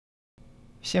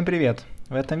Всем привет!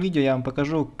 В этом видео я вам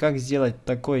покажу, как сделать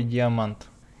такой диамант.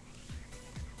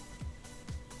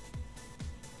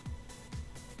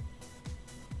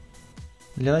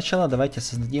 Для начала давайте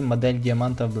создадим модель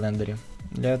диаманта в блендере.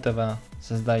 Для этого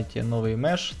создайте новый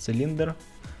mesh, цилиндр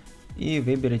и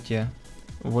выберите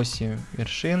 8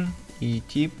 вершин и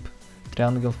тип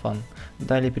Triangle Fan.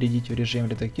 Далее перейдите в режим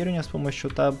редактирования с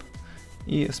помощью Tab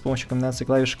и с помощью комбинации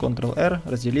клавиш Ctrl-R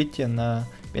разделите на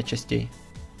 5 частей.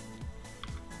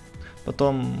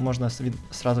 Потом можно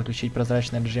сразу включить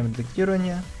прозрачный режим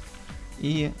редактирования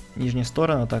и нижнюю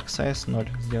сторону так size 0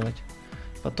 сделать.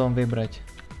 Потом выбрать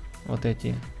вот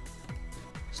эти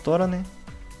стороны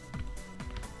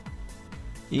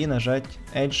и нажать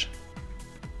Edge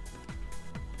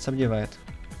Subdivide.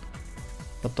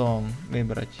 Потом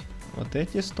выбрать вот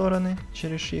эти стороны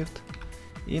через Shift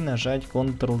и нажать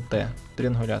Ctrl-T,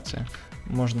 триангуляция.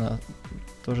 Можно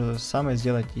то же самое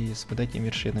сделать и с вот этими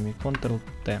вершинами,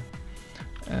 Ctrl-T.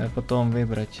 Потом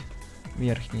выбрать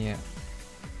верхние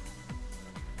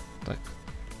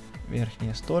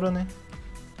стороны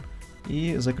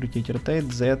и закрутить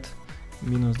Rotate Z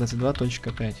минус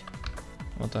 22.5.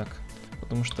 Вот так.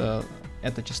 Потому что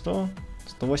это число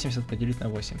 180 поделить на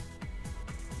 8.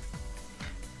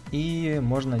 И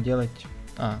можно делать...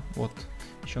 вот.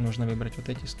 Еще нужно выбрать вот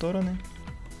эти стороны.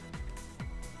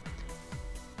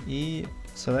 И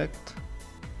Select.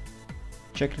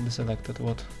 Check Deselected.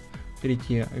 Вот.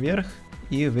 Перейти вверх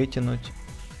и вытянуть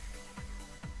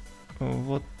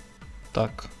вот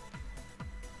так,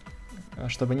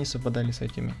 чтобы они совпадали с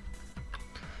этими.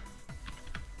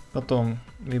 Потом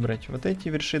выбрать вот эти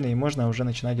вершины и можно уже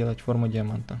начинать делать форму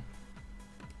диаманта.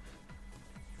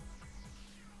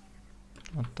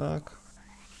 Вот так.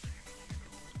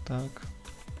 Так.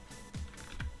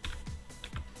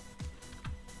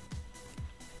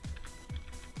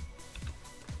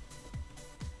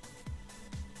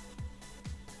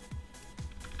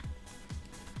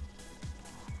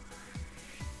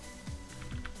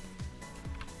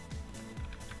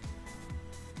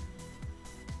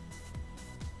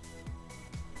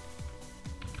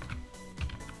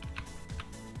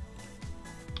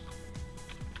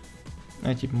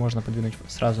 А тип можно подвинуть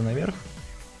сразу наверх.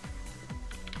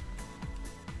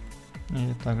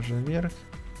 Или также вверх.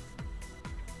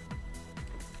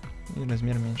 И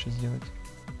размер меньше сделать.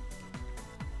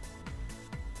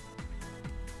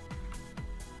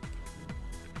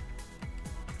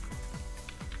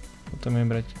 Потом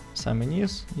выбрать самый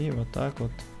низ и вот так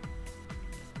вот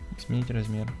изменить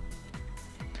размер.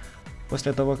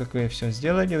 После того, как вы все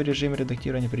сделали в режиме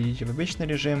редактирования, перейдите в обычный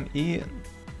режим и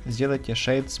сделайте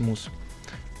Shade Smooth.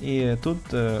 И тут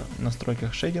в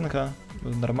настройках шейдинга,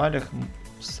 в нормалях,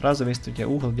 сразу выставите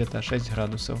угол где-то 6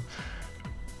 градусов.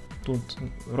 Тут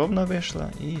ровно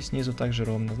вышло и снизу также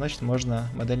ровно, значит можно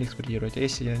модель экспортировать. А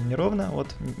если не ровно,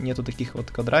 вот нету таких вот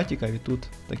квадратиков и тут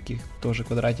таких тоже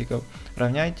квадратиков,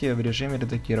 равняйте в режиме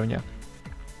редактирования.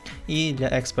 И для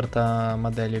экспорта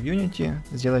модели в Unity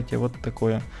сделайте вот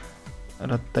такое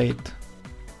Rotate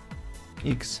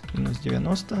X минус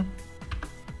 90.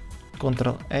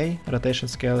 Ctrl-A, Rotation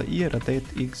Scale и Rotate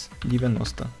X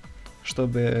 90,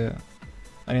 чтобы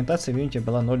ориентация в Unity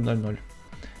была 0,0,0.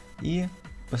 И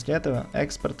после этого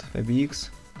экспорт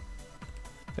FBX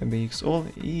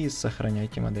All и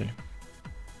сохраняйте модель.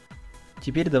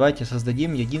 Теперь давайте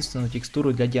создадим единственную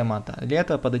текстуру для диаманта. Для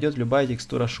этого подойдет любая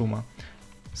текстура шума.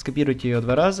 Скопируйте ее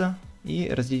 2 раза и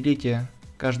разделите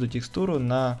каждую текстуру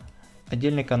на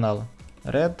отдельный канал.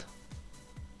 Red,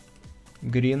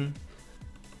 Green,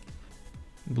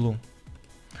 Blue.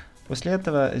 После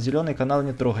этого зеленый канал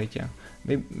не трогайте.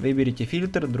 Выберите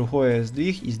фильтр, другой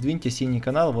сдвиг и сдвиньте синий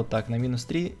канал вот так на минус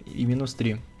 3 и минус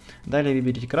 3. Далее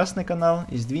выберите красный канал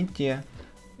и сдвиньте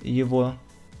его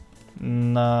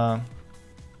на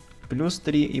плюс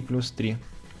 3 и плюс 3.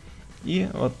 И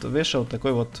вот вышел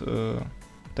такая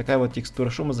вот текстура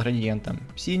шума с градиентом.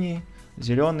 Синий,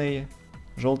 зеленый,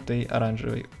 желтый,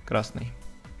 оранжевый, красный.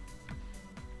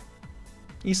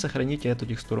 И сохраните эту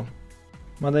текстуру.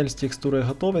 Модель с текстурой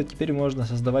готова, теперь можно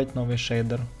создавать новый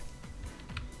шейдер.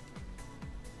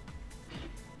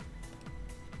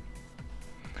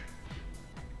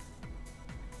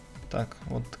 Так,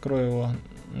 вот открою его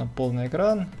на полный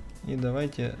экран и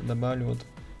давайте добавлю вот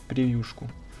превьюшку.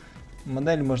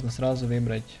 Модель можно сразу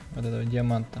выбрать вот этого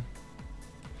диаманта.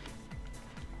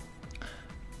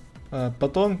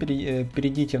 Потом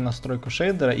перейдите в настройку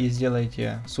шейдера и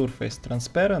сделайте Surface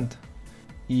Transparent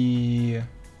и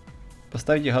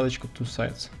поставьте галочку Two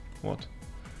Sides. Вот.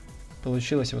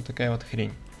 Получилась вот такая вот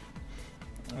хрень.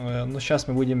 Но сейчас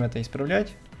мы будем это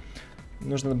исправлять.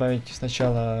 Нужно добавить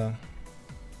сначала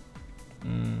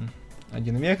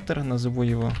один вектор, назову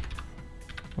его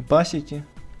opacity.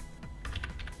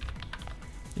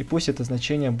 И пусть это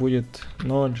значение будет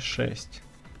 0,6.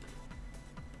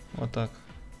 Вот так.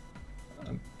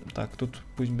 Так, тут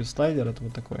пусть без слайдера, это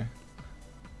вот такой.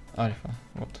 Альфа,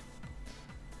 вот.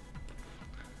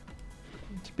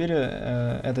 Теперь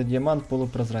этот диамант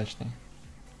полупрозрачный.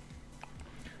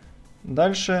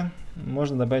 Дальше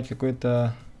можно добавить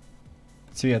какой-то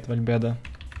цвет в альбедо.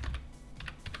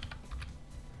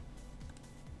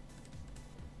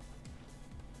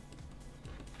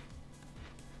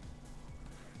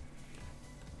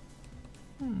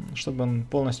 Чтобы он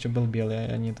полностью был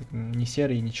белый, а не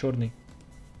серый, не черный.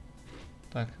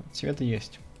 Так, цвет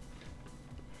есть.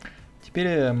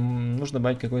 Теперь нужно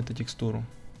добавить какую-то текстуру.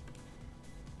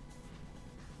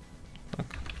 Так.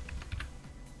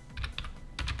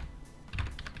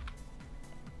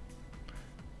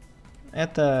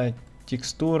 Это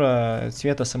текстура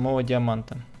цвета самого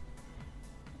диаманта.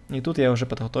 И тут я уже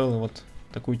подготовил вот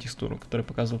такую текстуру, которую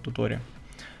показывал в туторе.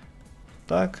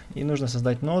 Так, и нужно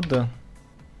создать ноду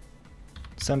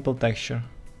Sample Texture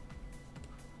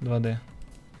 2D.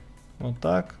 Вот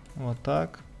так, вот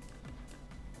так.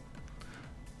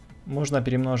 Можно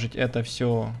перемножить это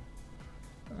все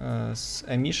с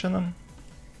emission.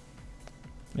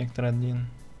 Вектор 1.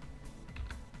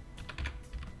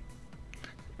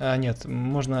 Нет,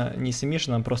 можно не с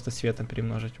emission, а просто цветом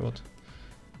перемножить. Вот.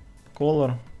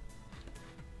 Color.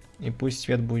 И пусть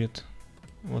цвет будет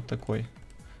вот такой.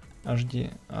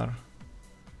 HDR.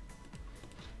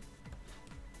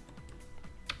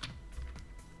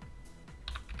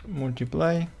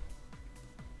 Multiply.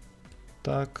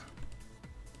 Так.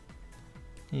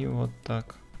 И вот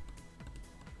так.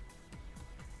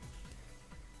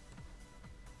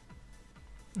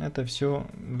 Это все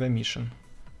в emission.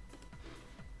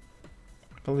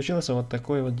 Получился вот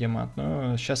такой вот диамант.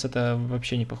 Но сейчас это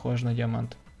вообще не похоже на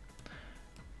диамант.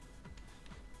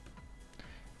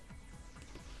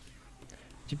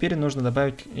 Теперь нужно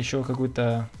добавить еще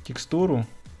какую-то текстуру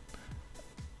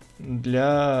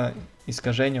для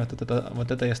искажения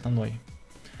вот этой основной.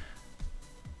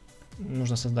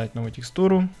 Нужно создать новую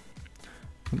текстуру.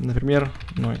 Например,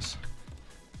 noise.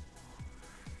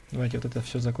 Давайте вот это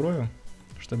все закрою,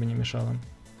 чтобы не мешало.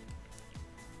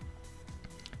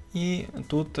 И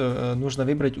тут нужно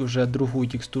выбрать уже другую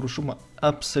текстуру шума,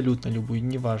 абсолютно любую,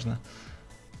 неважно.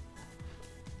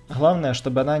 Главное,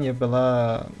 чтобы она не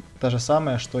была та же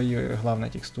самая, что и главная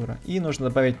текстура. И нужно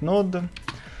добавить нод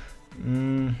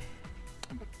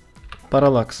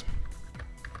Parallax.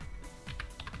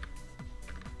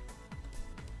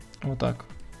 Вот так.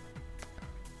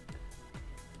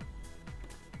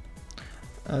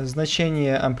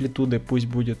 Значение амплитуды пусть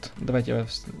будет... Давайте я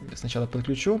сначала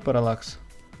подключу Parallax.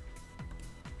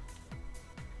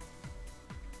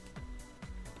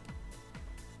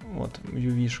 Вот,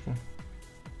 UV-шку.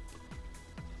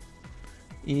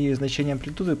 И значение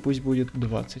амплитуды пусть будет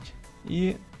 20.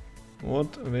 И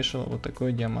вот вышел вот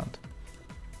такой диамант.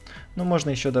 Ну, можно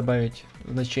еще добавить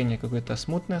значение какой-то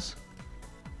smoothness.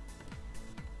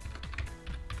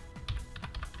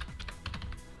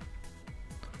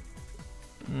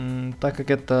 Так как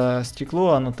это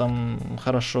стекло, оно там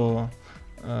хорошо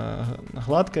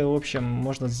гладкое, в общем,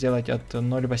 можно сделать от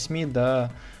 0,8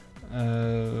 до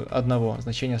 1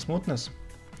 значение smoothness.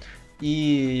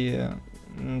 И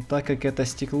так как это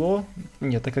стекло,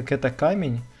 нет, так как это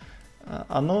камень,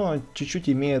 оно чуть-чуть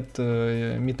имеет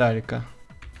металлика.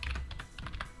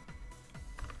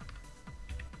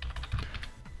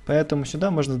 Поэтому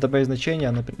сюда можно добавить значение,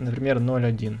 например,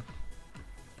 0,1.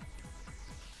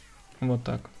 Вот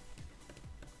так.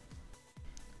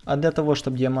 А для того,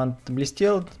 чтобы диамант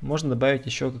блестел, можно добавить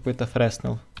еще какой-то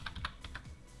Fresnel.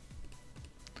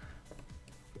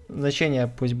 Значение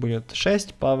пусть будет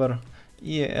 6, power.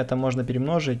 И это можно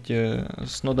перемножить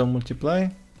с нодом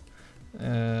multiply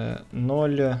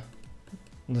 0,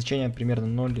 значение примерно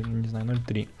 0, не знаю,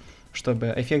 0,3,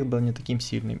 чтобы эффект был не таким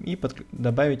сильным. И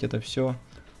добавить это все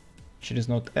через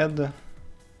нод add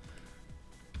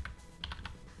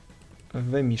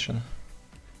в emission.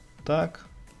 Так,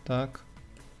 так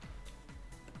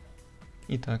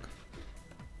и так.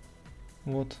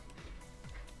 Вот.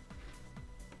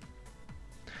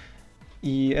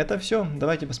 И это все.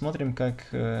 Давайте посмотрим,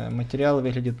 как материал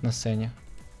выглядит на сцене.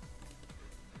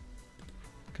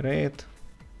 Create,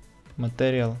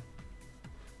 Material.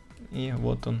 И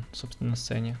вот он, собственно, на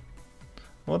сцене.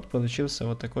 Вот получился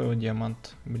вот такой вот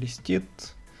диамант.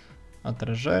 Блестит,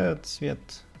 отражает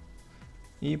свет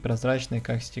и прозрачный,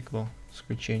 как стекло, с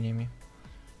включениями.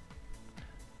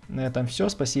 На этом все.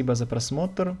 Спасибо за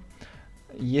просмотр.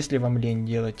 Если вам лень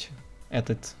делать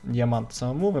этот диамант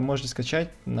самому, вы можете скачать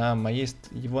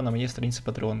его на моей странице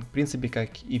Patreon. В принципе,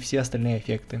 как и все остальные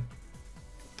эффекты.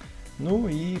 Ну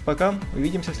и пока,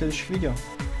 увидимся в следующих видео.